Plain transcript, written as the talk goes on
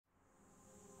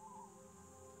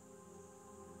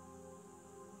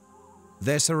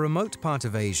There's a remote part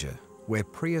of Asia where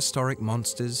prehistoric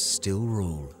monsters still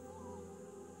rule.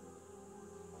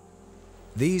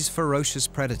 These ferocious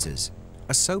predators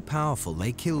are so powerful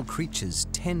they kill creatures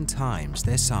 10 times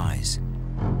their size.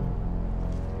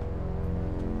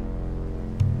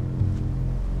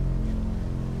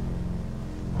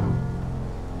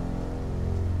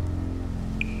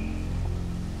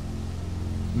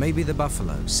 Maybe the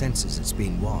buffalo senses it's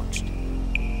being watched.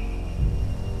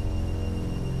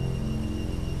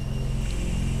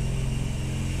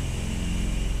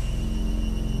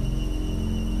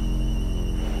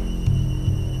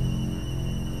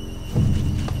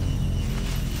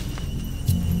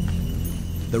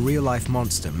 The real-life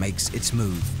monster makes its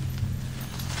move.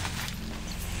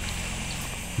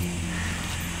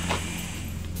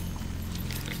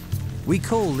 We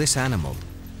call this animal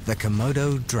the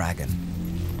Komodo dragon.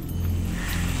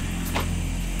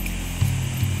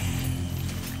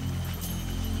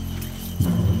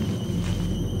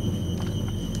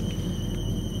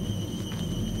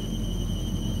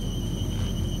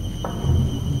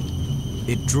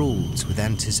 It drools with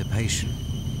anticipation.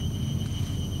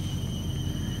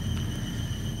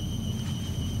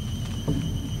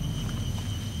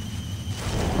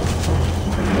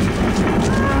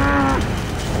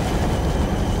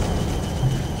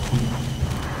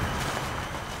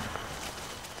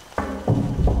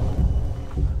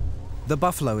 The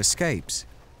buffalo escapes,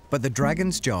 but the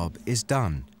dragon's job is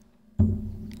done.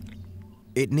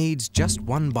 It needs just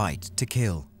one bite to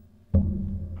kill.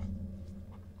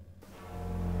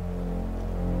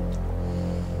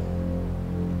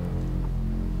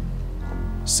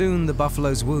 Soon the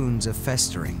buffalo's wounds are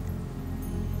festering.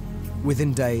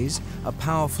 Within days, a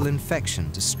powerful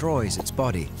infection destroys its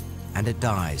body, and it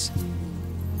dies.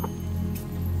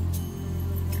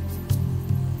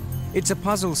 It's a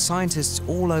puzzle scientists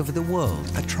all over the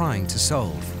world are trying to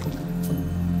solve.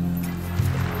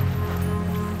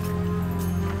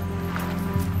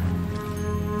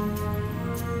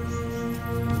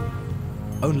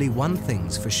 Only one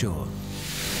thing's for sure.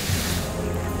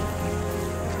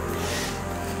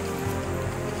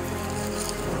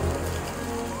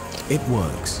 It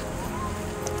works.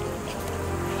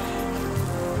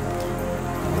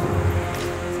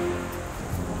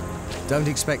 Don't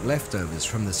expect leftovers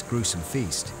from this gruesome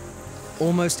feast.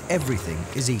 Almost everything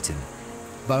is eaten.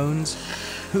 Bones,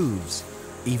 hooves,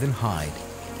 even hide.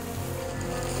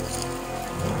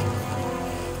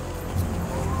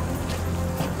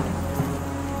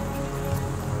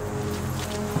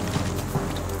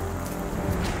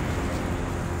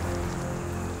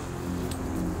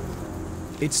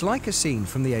 It's like a scene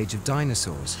from the age of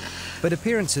dinosaurs, but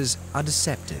appearances are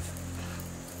deceptive.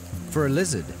 For a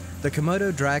lizard, the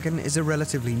Komodo dragon is a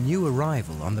relatively new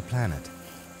arrival on the planet.